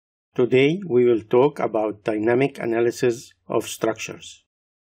Today we will talk about dynamic analysis of structures.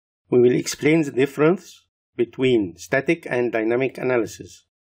 We will explain the difference between static and dynamic analysis,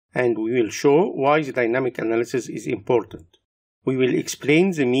 and we will show why the dynamic analysis is important. We will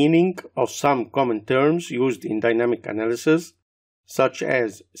explain the meaning of some common terms used in dynamic analysis, such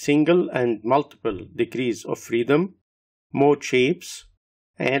as single and multiple degrees of freedom, mode shapes,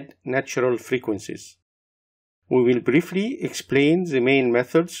 and natural frequencies. We will briefly explain the main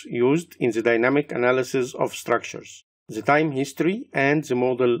methods used in the dynamic analysis of structures, the time history, and the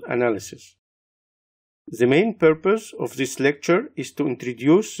modal analysis. The main purpose of this lecture is to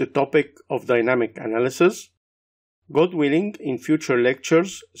introduce the topic of dynamic analysis. God willing, in future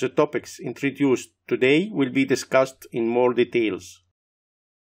lectures, the topics introduced today will be discussed in more details.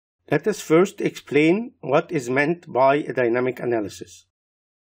 Let us first explain what is meant by a dynamic analysis.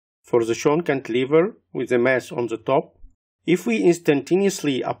 For the shown cantilever with the mass on the top, if we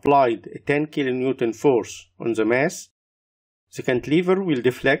instantaneously applied a 10 kN force on the mass, the cantilever will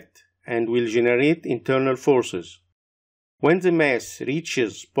deflect and will generate internal forces. When the mass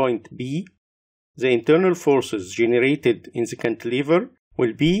reaches point B, the internal forces generated in the cantilever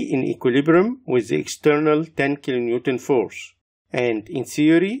will be in equilibrium with the external 10 kN force, and in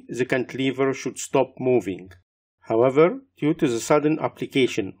theory, the cantilever should stop moving. However, due to the sudden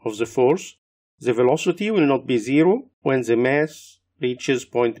application of the force, the velocity will not be zero when the mass reaches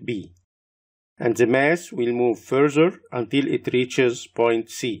point B, and the mass will move further until it reaches point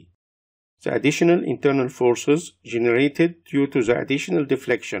C. The additional internal forces generated due to the additional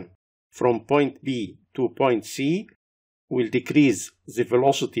deflection from point B to point C will decrease the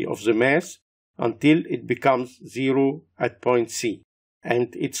velocity of the mass until it becomes zero at point C,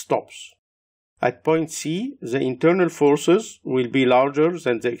 and it stops. At point C, the internal forces will be larger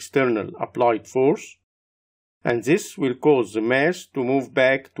than the external applied force, and this will cause the mass to move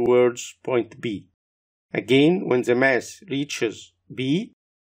back towards point B. Again, when the mass reaches B,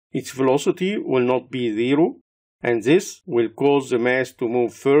 its velocity will not be zero, and this will cause the mass to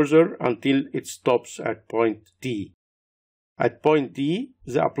move further until it stops at point D. At point D,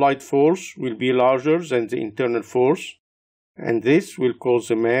 the applied force will be larger than the internal force, and this will cause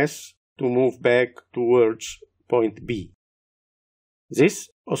the mass to move back towards point B. This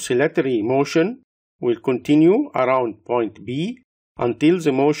oscillatory motion will continue around point B until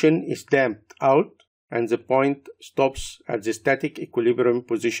the motion is damped out and the point stops at the static equilibrium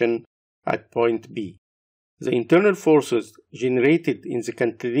position at point B. The internal forces generated in the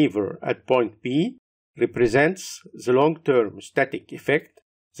cantilever at point B represents the long-term static effect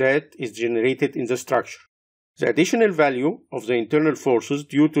that is generated in the structure. The additional value of the internal forces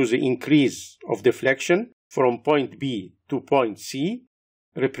due to the increase of deflection from point B to point C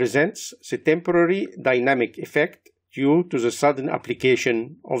represents the temporary dynamic effect due to the sudden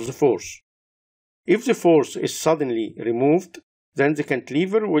application of the force. If the force is suddenly removed, then the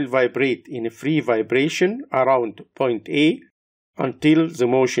cantilever will vibrate in a free vibration around point A until the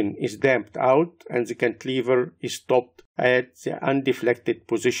motion is damped out and the cantilever is stopped at the undeflected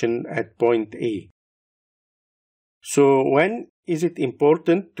position at point A. So, when is it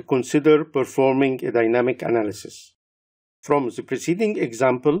important to consider performing a dynamic analysis? From the preceding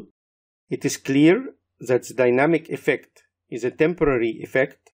example, it is clear that the dynamic effect is a temporary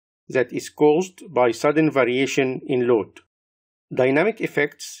effect that is caused by sudden variation in load. Dynamic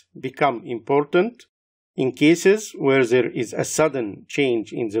effects become important in cases where there is a sudden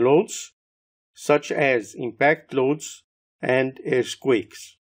change in the loads, such as impact loads and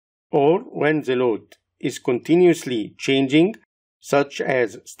earthquakes, or when the load is continuously changing, such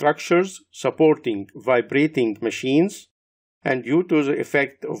as structures supporting vibrating machines and due to the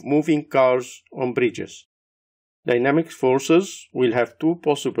effect of moving cars on bridges. Dynamic forces will have two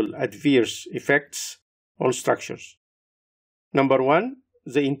possible adverse effects on structures. Number one,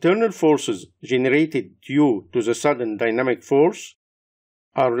 the internal forces generated due to the sudden dynamic force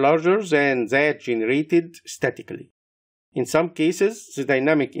are larger than that generated statically. In some cases, the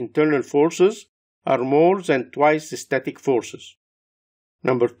dynamic internal forces are more than twice the static forces.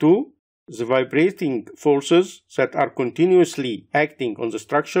 Number two, the vibrating forces that are continuously acting on the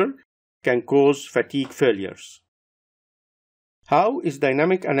structure can cause fatigue failures. How is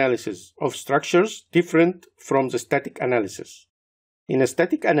dynamic analysis of structures different from the static analysis? In a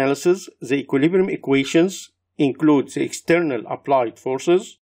static analysis, the equilibrium equations include the external applied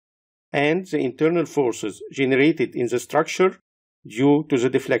forces and the internal forces generated in the structure due to the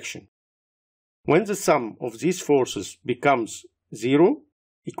deflection. When the sum of these forces becomes zero,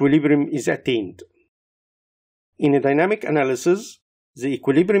 equilibrium is attained. In a dynamic analysis, the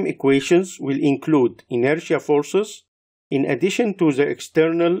equilibrium equations will include inertia forces in addition to the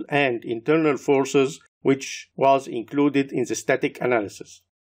external and internal forces which was included in the static analysis.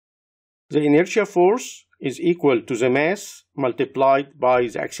 The inertia force is equal to the mass multiplied by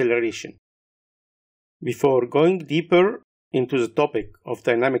the acceleration. Before going deeper into the topic of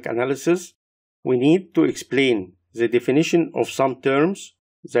dynamic analysis, we need to explain the definition of some terms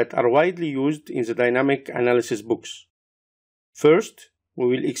that are widely used in the dynamic analysis books. First, we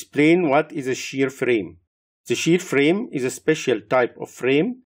will explain what is a shear frame. The shear frame is a special type of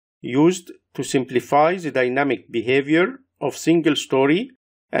frame used to simplify the dynamic behavior of single-story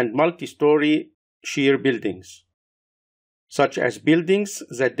and multi-story shear buildings, such as buildings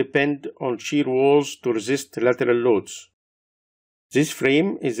that depend on shear walls to resist lateral loads. This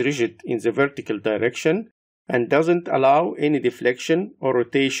frame is rigid in the vertical direction and doesn't allow any deflection or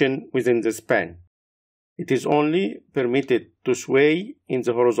rotation within the span. It is only permitted to sway in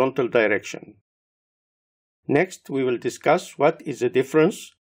the horizontal direction. Next, we will discuss what is the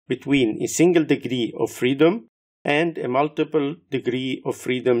difference between a single degree of freedom and a multiple degree of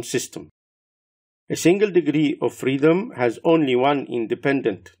freedom system. A single degree of freedom has only one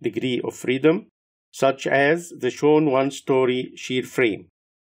independent degree of freedom, such as the shown one-story shear frame.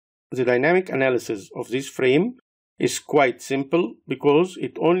 The dynamic analysis of this frame is quite simple because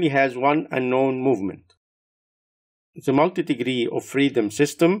it only has one unknown movement. The multi-degree of freedom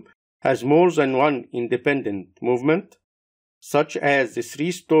system has more than one independent movement, such as the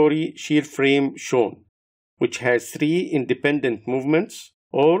three-story shear frame shown, which has three independent movements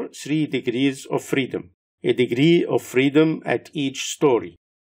or 3 degrees of freedom, a degree of freedom at each story.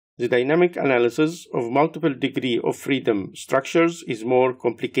 The dynamic analysis of multiple degree of freedom structures is more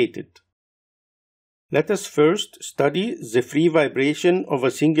complicated. Let us first study the free vibration of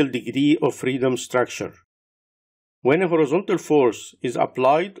a single degree of freedom structure. When a horizontal force is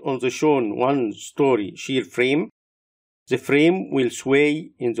applied on the shown one-story shear frame, the frame will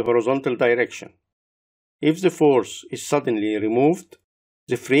sway in the horizontal direction. If the force is suddenly removed,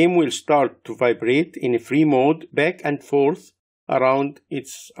 the frame will start to vibrate in a free mode back and forth around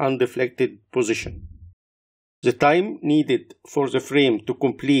its undeflected position. The time needed for the frame to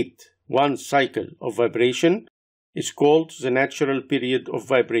complete one cycle of vibration is called the natural period of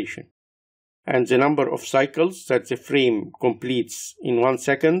vibration, and the number of cycles that the frame completes in 1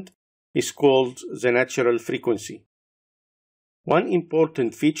 second is called the natural frequency. One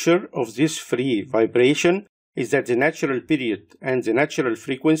important feature of this free vibration is that the natural period and the natural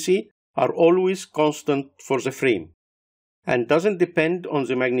frequency are always constant for the frame, and doesn't depend on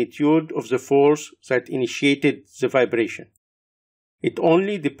the magnitude of the force that initiated the vibration. It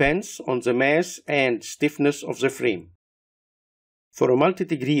only depends on the mass and stiffness of the frame. For a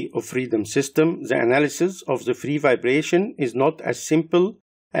multi-degree of freedom system, the analysis of the free vibration is not as simple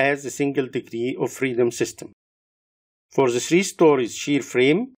as a single degree of freedom system. For the 3 stories shear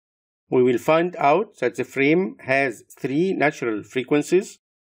frame, we will find out that the frame has 3 natural frequencies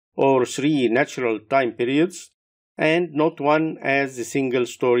or 3 natural time periods and not one as the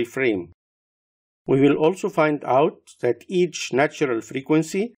single-story frame. We will also find out that each natural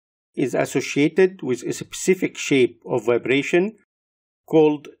frequency is associated with a specific shape of vibration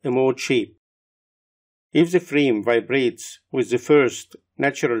called a mode shape. If the frame vibrates with the first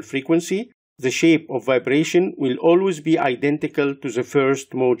natural frequency, the shape of vibration will always be identical to the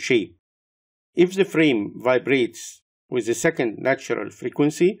first mode shape. If the frame vibrates with the second natural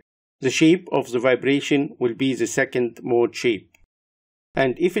frequency, the shape of the vibration will be the second mode shape.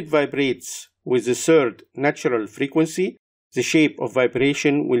 And if it vibrates with the third natural frequency, the shape of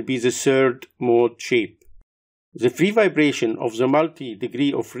vibration will be the third mode shape. The free vibration of the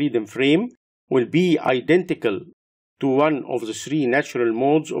multi-degree of freedom frame will be identical to one of the 3 natural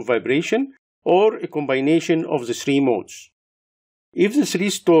modes of vibration or a combination of the 3 modes. If the 3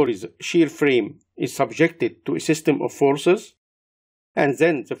 stories shear frame is subjected to a system of forces, and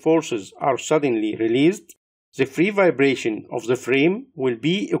then the forces are suddenly released, the free vibration of the frame will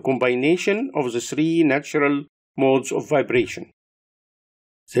be a combination of the 3 natural modes of vibration.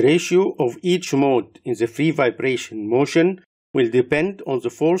 The ratio of each mode in the free vibration motion will depend on the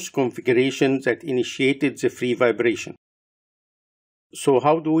force configuration that initiated the free vibration. So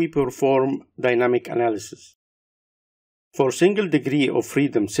how do we perform dynamic analysis? For single degree of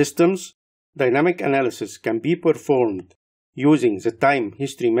freedom systems, dynamic analysis can be performed using the time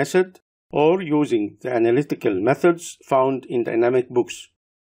history method or using the analytical methods found in dynamic books.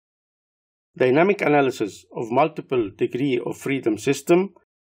 Dynamic analysis of multiple degree of freedom system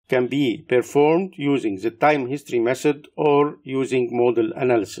can be performed using the time history method or using modal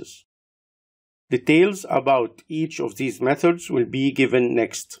analysis. Details about each of these methods will be given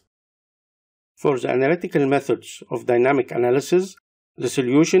next. For the analytical methods of dynamic analysis, the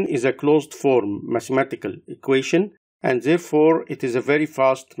solution is a closed-form mathematical equation, and therefore it is a very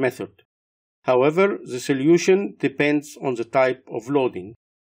fast method. However, the solution depends on the type of loading.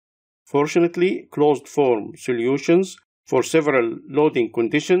 Fortunately, closed-form solutions for several loading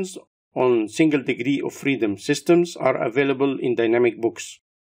conditions on single degree of freedom systems are available in dynamic books.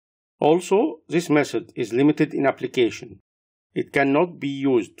 Also, this method is limited in application. It cannot be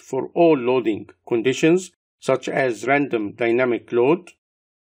used for all loading conditions, such as random dynamic load,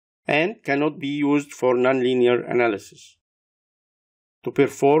 and cannot be used for nonlinear analysis. To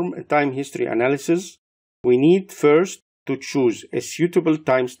perform a time history analysis, we need first to choose a suitable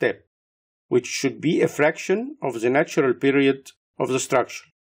time step, which should be a fraction of the natural period of the structure,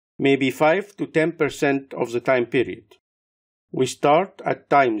 maybe 5 to 10% of the time period. We start at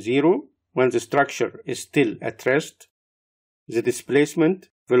time 0 when the structure is still at rest. The displacement,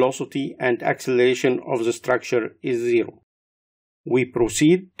 velocity, and acceleration of the structure is 0. We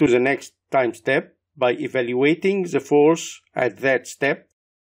proceed to the next time step by evaluating the force at that step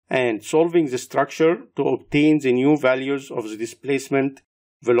and solving the structure to obtain the new values of the displacement,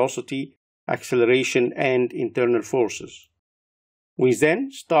 velocity, acceleration, and internal forces. We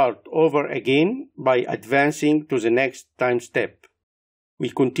then start over again by advancing to the next time step. We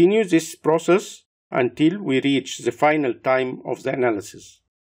continue this process until we reach the final time of the analysis.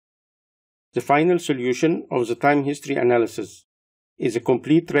 The final solution of the time history analysis is a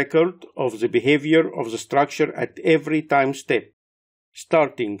complete record of the behavior of the structure at every time step,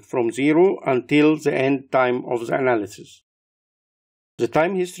 starting from 0 until the end time of the analysis. The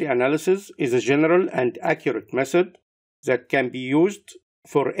time history analysis is a general and accurate method that can be used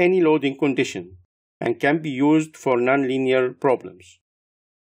for any loading condition and can be used for nonlinear problems.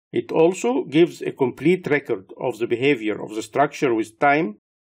 It also gives a complete record of the behavior of the structure with time,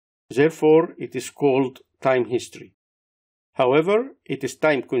 therefore it is called time history. However, it is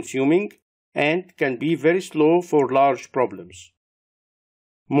time-consuming and can be very slow for large problems.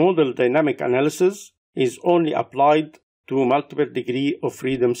 Modal dynamic analysis is only applied to multiple degree of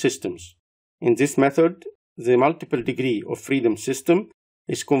freedom systems. In this method, the multiple degree of freedom system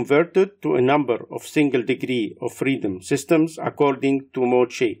is converted to a number of single degree of freedom systems according to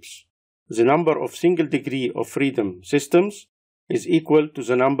mode shapes. The number of single degree of freedom systems is equal to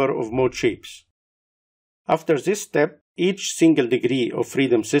the number of mode shapes. After this step, each single degree of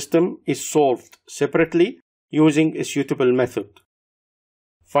freedom system is solved separately using a suitable method.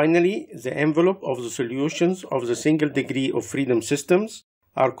 Finally, the envelope of the solutions of the single degree of freedom systems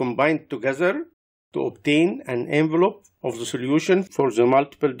are combined together to obtain an envelope of the solution for the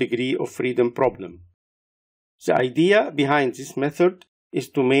multiple degree of freedom problem. The idea behind this method is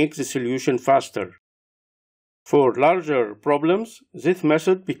to make the solution faster. For larger problems, this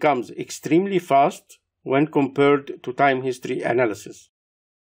method becomes extremely fast when compared to time history analysis.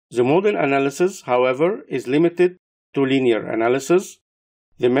 The modal analysis, however, is limited to linear analysis.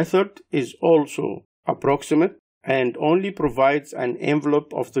 The method is also approximate and only provides an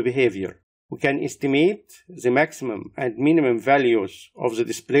envelope of the behavior. We can estimate the maximum and minimum values of the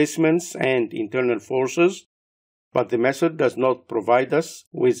displacements and internal forces, but the method does not provide us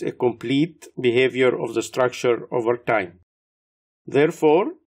with a complete behavior of the structure over time.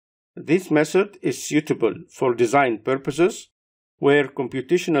 Therefore, this method is suitable for design purposes where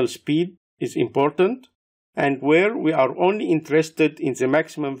computational speed is important and where we are only interested in the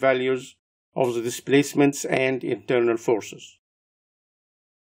maximum values of the displacements and internal forces.